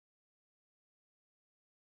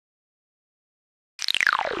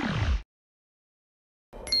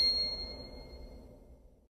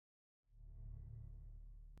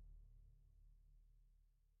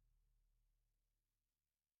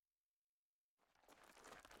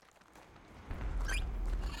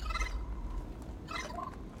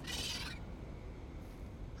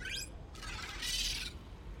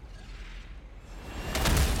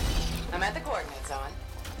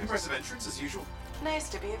Impressive entrance, as usual. Nice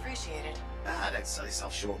to be appreciated. Don't sell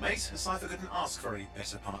yourself short, mate. A cipher couldn't ask for a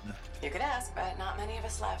better partner. You could ask, but not many of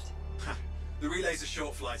us left. The relay's a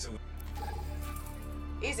short flight away.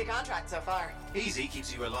 Easy contract so far. Easy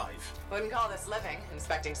keeps you alive. Wouldn't call this living,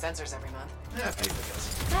 inspecting sensors every month. Yeah, paper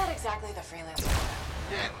does. Not exactly the freelance model.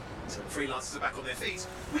 Yeah, so the freelancers are back on their feet.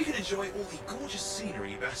 We can enjoy all the gorgeous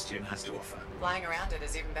scenery Bastion has to offer. Flying around it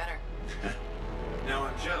is even better. Now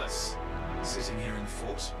I'm jealous, sitting here in the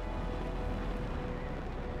fort.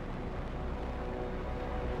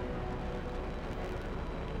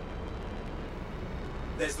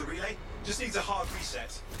 There's the relay. Just needs a hard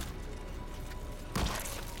reset.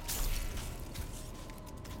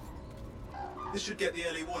 This should get the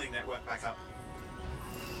early warning network back up.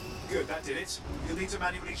 Good, that did it. You'll need to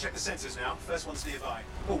manually check the sensors now. First one's nearby.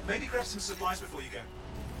 Oh, maybe grab some supplies before you go.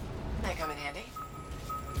 May come in handy.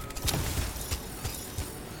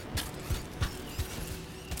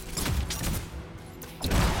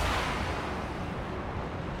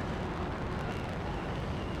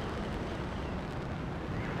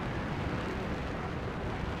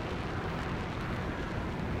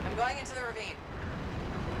 I'm going into the ravine.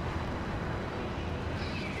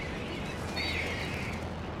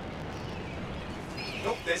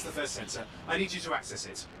 Oh, there's the first sensor. I need you to access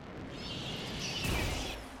it.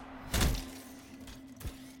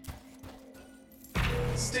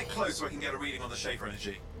 Stick close so I can get a reading on the shaper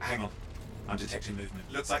energy. Hang on. I'm detecting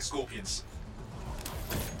movement. Looks like scorpions.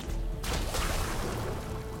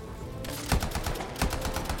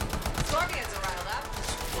 Scorpions are riled up.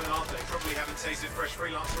 Well, aren't they? Probably haven't tasted fresh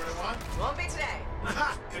freelancer in a while. Won't be today.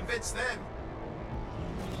 Aha! Convince them!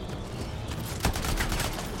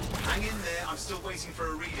 Hang in there, I'm still waiting for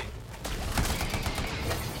a reading.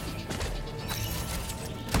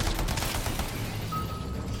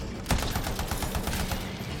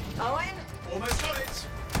 Owen? Almost got it!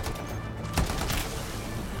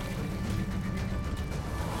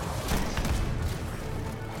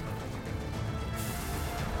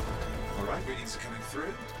 Alright, readings are coming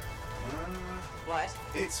through. What?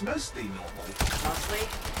 It's mostly normal. Mostly?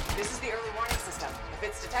 This is the early warning system. If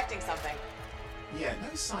it's detecting something. Yeah,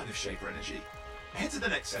 no sign of shaper energy. Head to the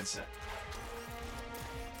next sensor.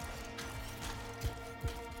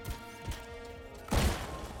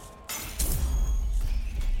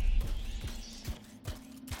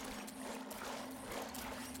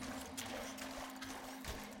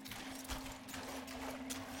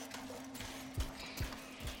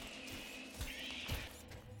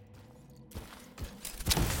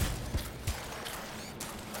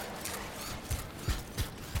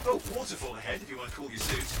 Oh, waterfall ahead if you want to cool your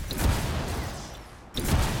suit.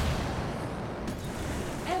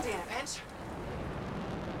 Handy in a pinch.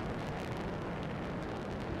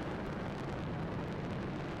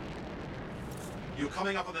 You're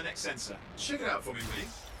coming up on the next sensor. Check it out for me, will you?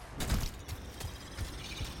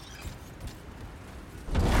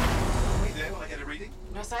 Wait there while I get a reading.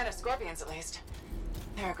 No sign of scorpions, at least.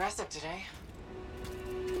 They're aggressive today.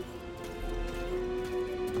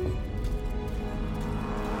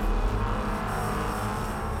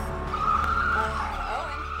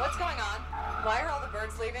 Owen, what's going on? Why are all the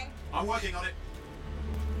birds leaving? I'm working on it.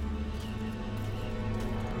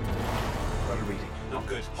 Got a reading. Not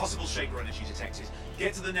good. Possible shaper energy detected.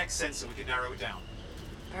 Get to the next sensor, we can narrow it down.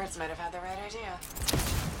 Birds might have had the right idea.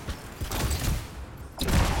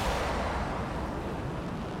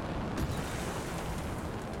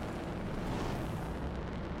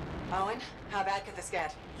 Owen, how bad could this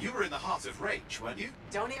get? You were in the heart of rage, weren't you?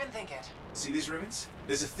 Don't even think it. See these ruins?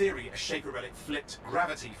 There's a theory a shaper relic flipped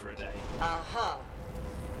gravity for a day. Uh-huh.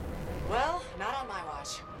 Well, not on my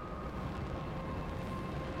watch.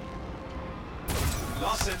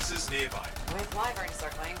 Last sensors nearby. With wyverns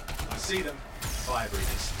circling. I see them. Fire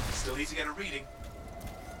breathers. Still need to get a reading.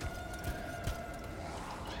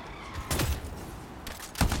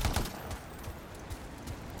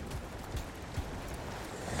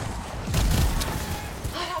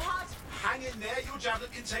 Hot! Hang in there, your javelin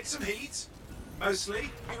can take some heat. Mostly.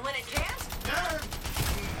 And when it can't? No!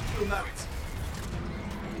 You'll know it.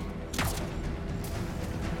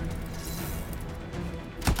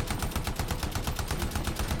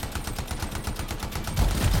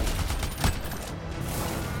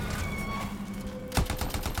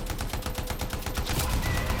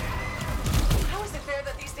 How is it fair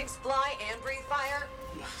that these things fly and breathe fire?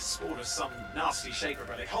 Spawn of some nasty shaper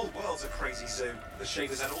relic. Whole world's a crazy zoo. The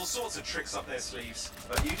shapers had all sorts of tricks up their sleeves.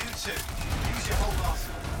 But you do too. Use your whole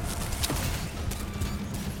arsenal.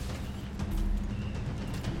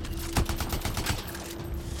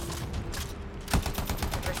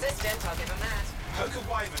 Persistent, I'll give him that. Poke a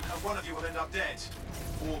wyvern and one of you will end up dead.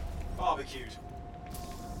 Or barbecued.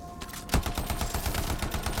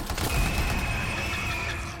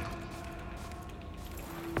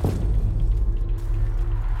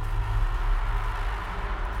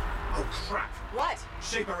 Oh crap! What?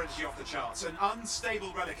 Shaper energy off the charts. An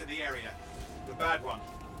unstable relic in the area. The bad one.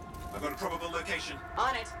 I've got a probable location.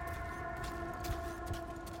 On it.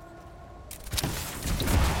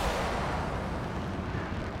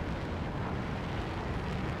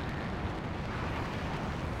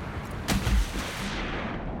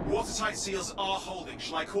 Watertight seals are holding.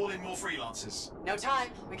 Shall I call in more freelancers? No time.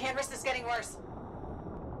 We can't risk this getting worse.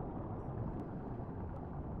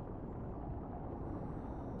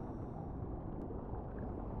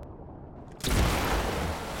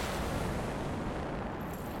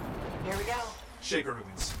 Here we go. Shaper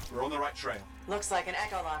ruins. We're on the right trail. Looks like an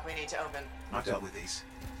echo lock we need to open. I've dealt with these.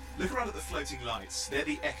 Look around at the floating lights. They're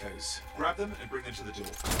the echoes. Grab them and bring them to the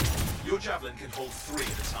door. Your javelin can hold 3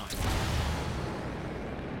 at a time.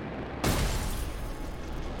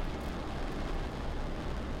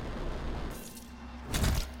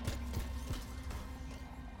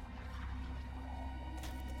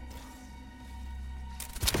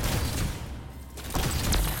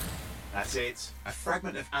 That's it. A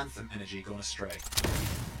fragment of Anthem energy gone astray.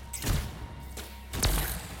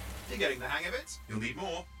 You're getting the hang of it. You'll need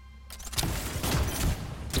more.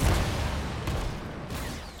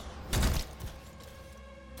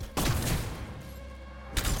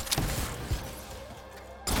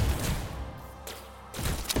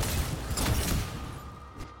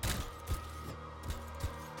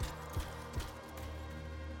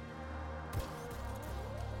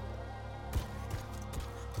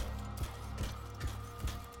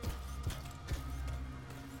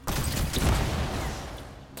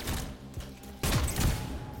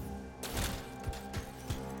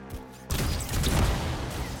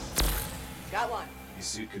 Got one. Your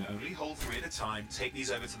suit can only hold 3 at a time. Take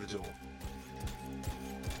these over to the door.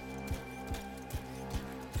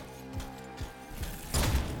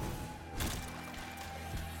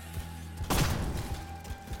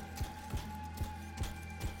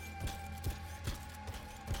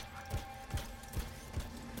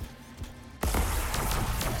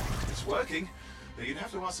 It's working, but you'd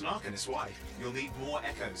have to ask an Arcanist why. You'll need more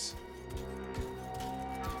echoes.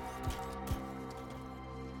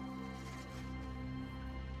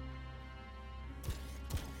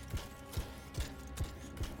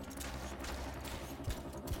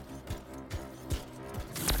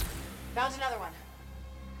 Found another one.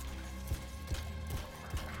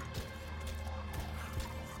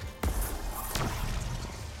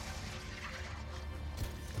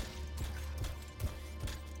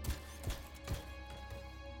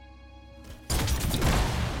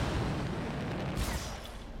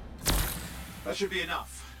 That should be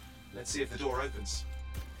enough. Let's see if the door opens.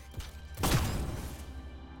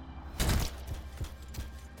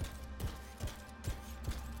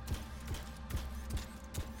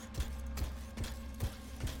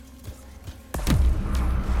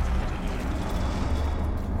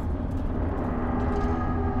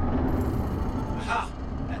 Aha!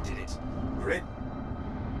 That did it. We're in.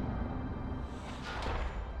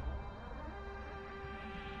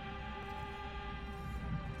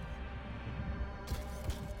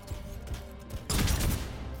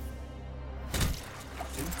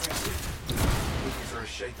 Impressive. Looking for a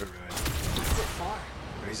shaper ruin. What's it for?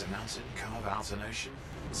 Raise a mountain, carve out an ocean,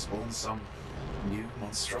 spawn some new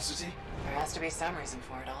monstrosity. There has to be some reason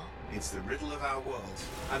for it all. It's the riddle of our world.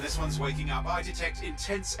 And this one's waking up. I detect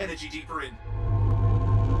intense energy deeper in.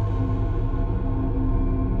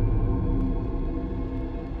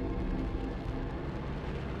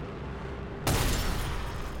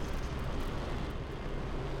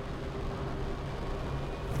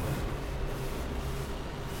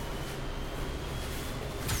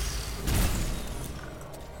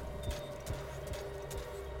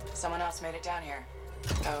 Someone else made it down here.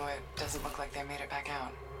 Though it doesn't look like they made it back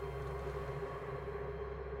out.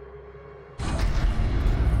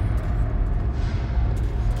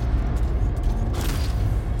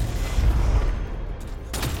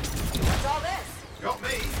 What's all this? Got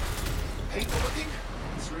me. Painful looking.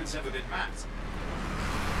 This ruin's never been mapped.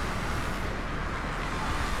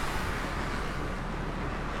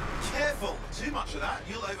 Careful. Too much of that,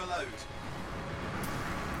 you'll overload.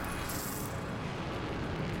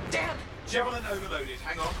 Damn! Javelin overloaded.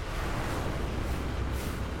 Hang on.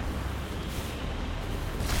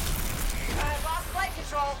 I lost flight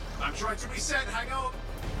control. I'm trying to reset. Hang on.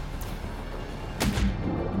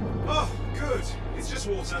 Oh, good. It's just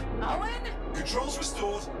water. Owen? Controls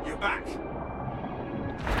restored. You're back.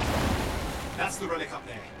 That's the relic up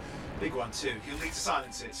there. Big one too. You'll need to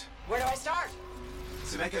silence it. Where do I start?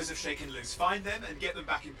 Some echoes have shaken loose. Find them and get them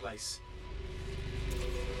back in place.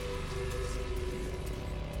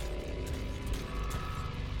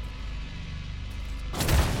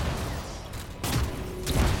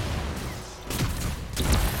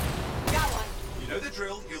 Got one. You know the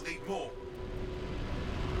drill. You'll need more.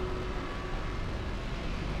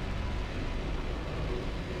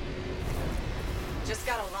 Just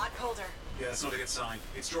got a lot colder. Yeah, that's not a good sign.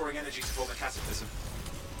 It's drawing energy to form a cataclysm.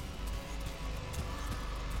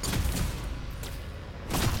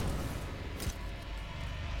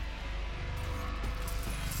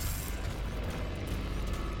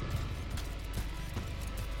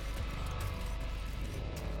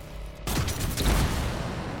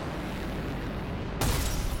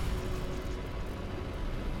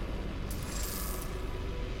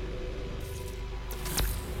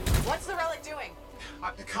 What's the relic doing? I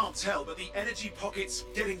can't tell, but the energy pocket's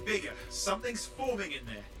getting bigger. Something's forming in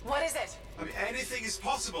there. What is it? I mean, anything is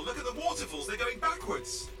possible. Look at the waterfalls. They're going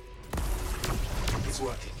backwards. It's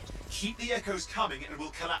working. Keep the echoes coming and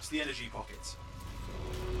we'll collapse the energy pocket.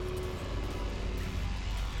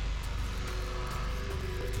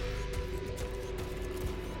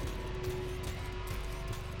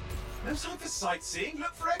 No time for sightseeing.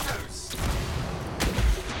 Look for echoes.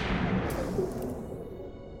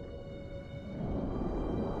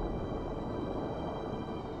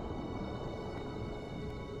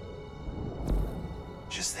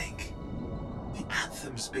 Just think, the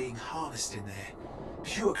Anthem's being harnessed in there.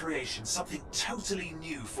 Pure creation, something totally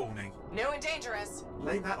new forming. New and dangerous.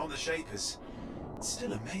 Blame that on the Shapers. It's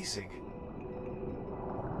still amazing.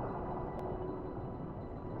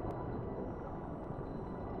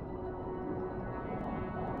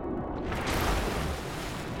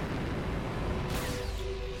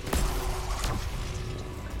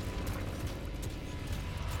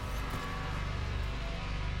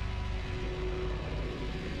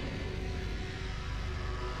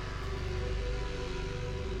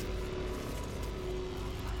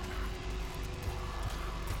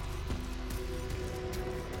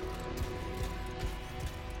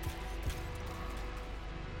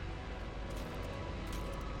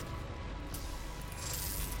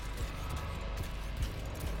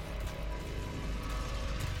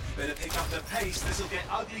 Better pick up the pace, this'll get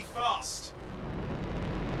ugly fast.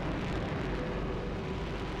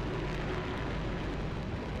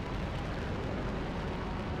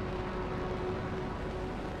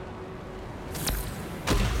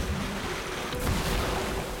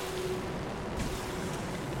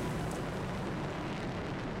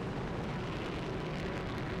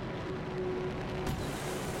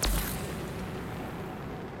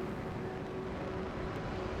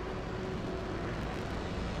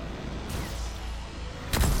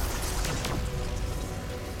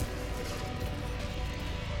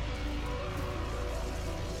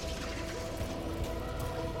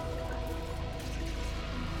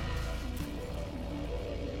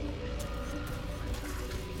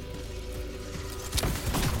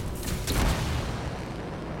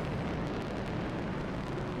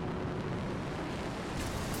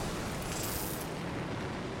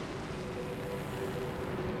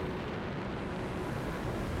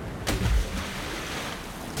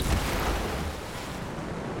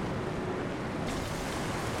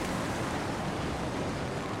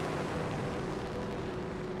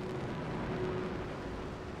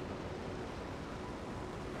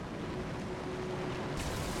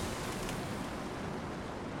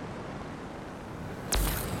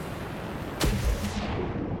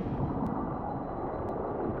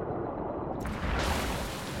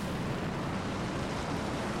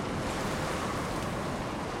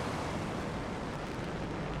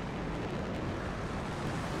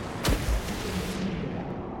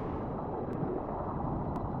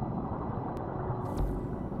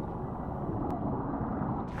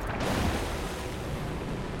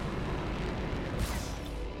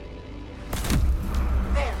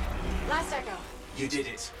 You did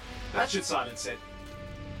it. That should silence it.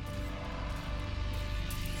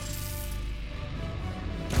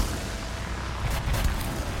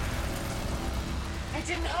 It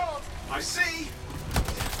didn't hold. I see.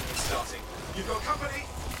 It's starting. You've got company.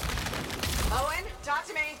 Owen, talk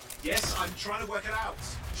to me. Yes, I'm trying to work it out.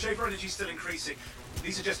 Shaper energy's still increasing.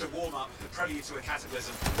 These are just a warm-up, a prelude to a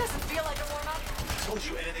cataclysm. Doesn't feel like a warm-up. I told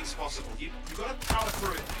you anything's possible. You've got to power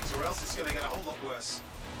through it, things, or else it's going to get a whole lot worse.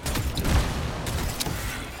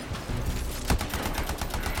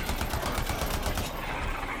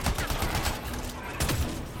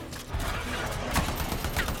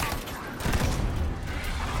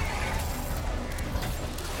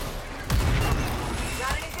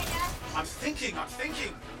 Got anything yet?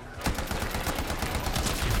 thinking?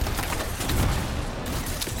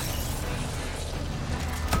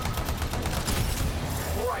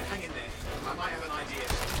 All right, hang in there. I might have an idea.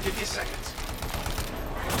 Give me a second.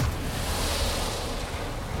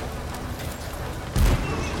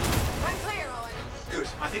 I'm clear, Owen. Good.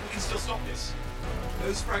 I think we can still stop this.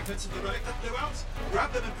 Those fragments of the relic that blew out,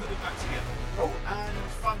 grab them and put them back together. Oh, and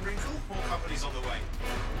fun wrinkle, more companies on the way.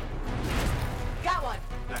 Got one.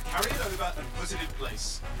 Now carry it over and put it in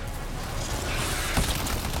place.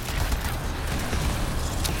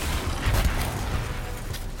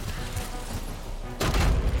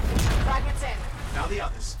 Fragments in. Now the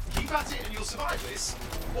others. Keep at it and you'll survive this.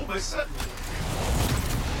 Almost certainly.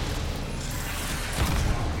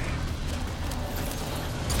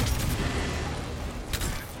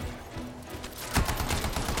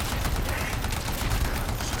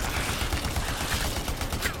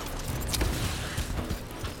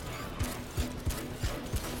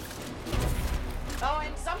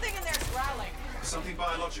 Owen, something in there's growling. Something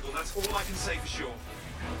biological, that's all I can say for sure.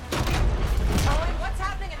 Owen, what's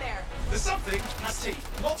happening in there? There's something has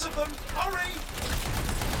teeth. Lots of them. Hurry!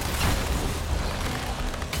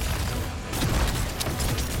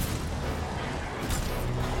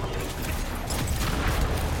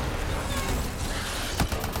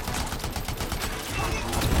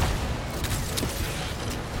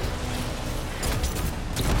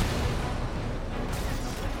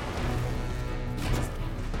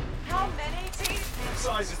 How many teeth?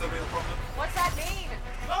 Size is the real problem. What's that mean?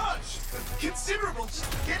 Large! Considerable! Just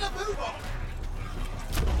get a move on!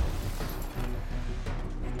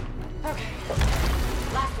 Okay.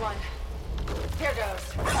 Last one. Here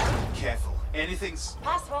goes. Careful. Anything's...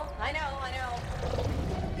 Possible. I know.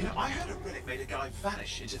 You know, I heard a relic made a guy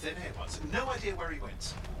vanish into thin air once. No idea where he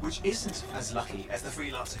went. Which isn't as lucky as the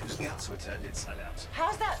freelancer whose guts were turned inside out.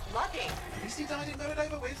 How's that lucky? At least he died and got it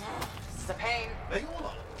over with. This is a pain. They all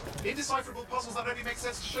are. Indecipherable puzzles that only make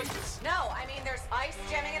sense to shapers. No, I mean there's ice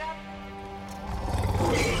jamming it up.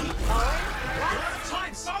 Owen? We're What? out of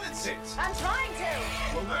time! Silence it! I'm trying to.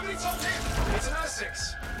 Well, nobody told him! It's an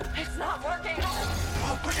ASUS! It's not working.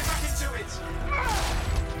 Oh, put it back into it!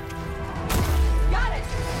 Got it.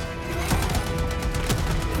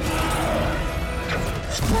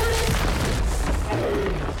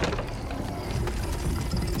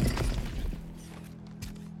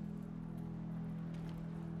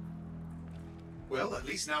 Well, at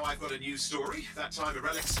least now I've got a new story. That time a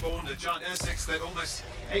relic spawned a giant ASUS that almost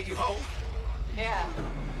ate you whole. Yeah,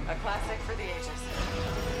 a classic for the ages.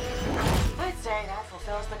 I'd say that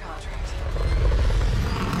fulfills the contract.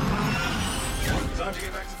 Time to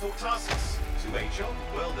get back to Fort Tarsus. 2-8 job,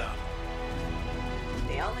 well done.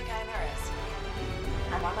 The only kind there is.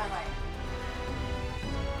 I'm on my way.